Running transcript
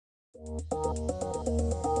Liam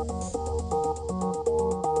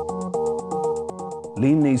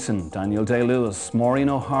Neeson, Daniel Day-Lewis, Maureen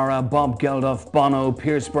O'Hara, Bob Geldof, Bono,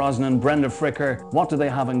 Pierce Brosnan, Brenda Fricker. What do they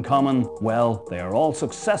have in common? Well, they are all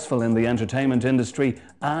successful in the entertainment industry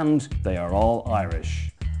and they are all Irish.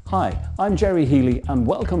 Hi, I'm Gerry Healy and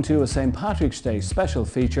welcome to a St. Patrick's Day special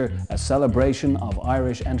feature, a celebration of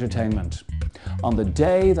Irish entertainment. On the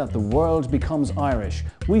day that the world becomes Irish,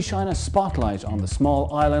 we shine a spotlight on the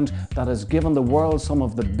small island that has given the world some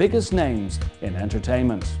of the biggest names in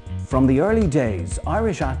entertainment. From the early days,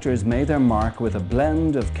 Irish actors made their mark with a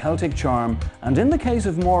blend of Celtic charm and, in the case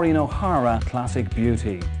of Maureen O'Hara, classic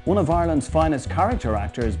beauty. One of Ireland's finest character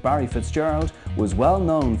actors, Barry Fitzgerald, was well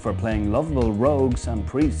known for playing lovable rogues and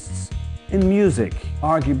priests. In music,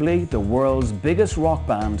 arguably the world's biggest rock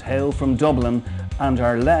band hail from Dublin and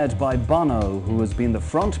are led by Bono, who has been the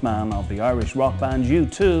frontman of the Irish rock band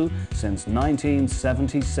U2 since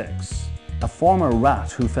 1976. A former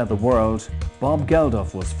rat who fed the world, Bob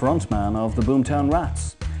Geldof was frontman of the Boomtown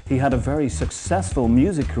Rats. He had a very successful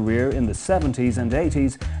music career in the 70s and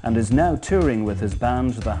 80s and is now touring with his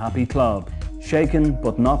band The Happy Club. Shaken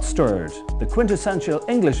but not stirred, the quintessential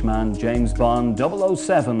Englishman James Bond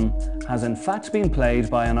 007 has in fact been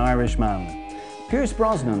played by an Irishman. Pierce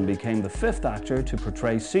Brosnan became the fifth actor to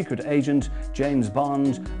portray secret agent James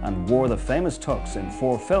Bond and wore the famous tux in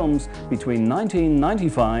 4 films between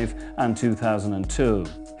 1995 and 2002.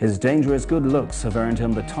 His dangerous good looks have earned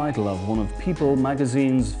him the title of one of People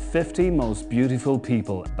magazine's 50 most beautiful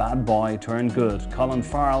people. Bad boy turned good, Colin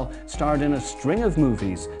Farrell starred in a string of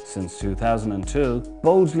movies since 2002,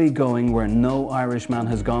 boldly going where no Irishman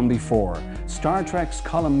has gone before. Star Trek's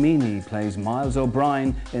Colm Meaney plays Miles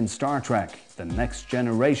O'Brien in Star Trek: The Next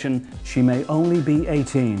Generation. She may only be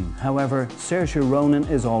 18, however, Saoirse Ronan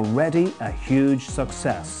is already a huge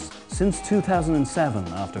success. Since 2007,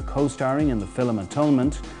 after co-starring in the film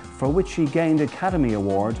Atonement, for which she gained Academy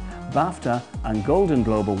Award, BAFTA and Golden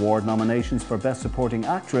Globe Award nominations for Best Supporting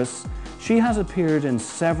Actress, she has appeared in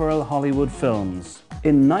several Hollywood films.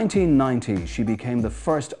 In 1990, she became the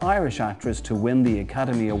first Irish actress to win the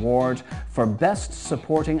Academy Award for Best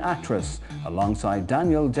Supporting Actress, alongside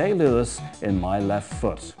Daniel Day-Lewis in My Left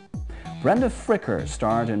Foot. Brenda Fricker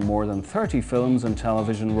starred in more than 30 films and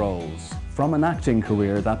television roles. From an acting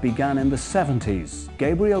career that began in the 70s,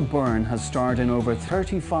 Gabriel Byrne has starred in over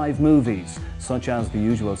 35 movies, such as The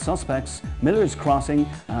Usual Suspects, Miller's Crossing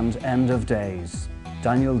and End of Days.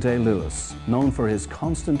 Daniel Day-Lewis, known for his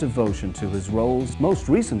constant devotion to his roles, most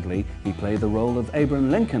recently he played the role of Abraham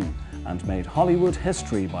Lincoln and made Hollywood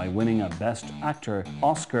history by winning a Best Actor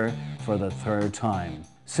Oscar for the 3rd time.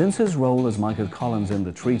 Since his role as Michael Collins in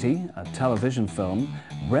The Treaty, a television film,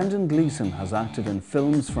 Brendan Gleeson has acted in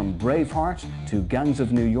films from Braveheart to Gangs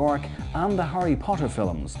of New York and the Harry Potter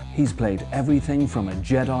films. He's played everything from a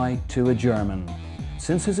Jedi to a German.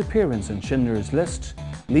 Since his appearance in Schindler's List,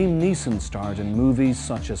 Liam Neeson starred in movies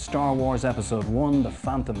such as Star Wars Episode I: The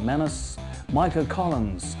Phantom Menace, Michael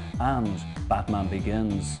Collins and Batman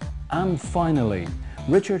Begins. And finally,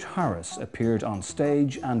 Richard Harris appeared on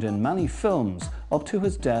stage and in many films up to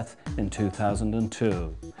his death in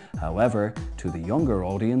 2002. However, to the younger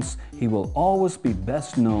audience, he will always be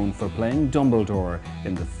best known for playing Dumbledore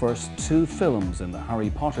in the first 2 films in the Harry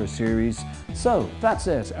Potter series. So that's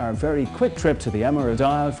it, our very quick trip to the Emerald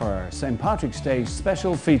Isle for our St. Patrick's Day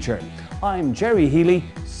special feature. I'm Gerry Healy,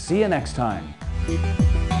 see you next time.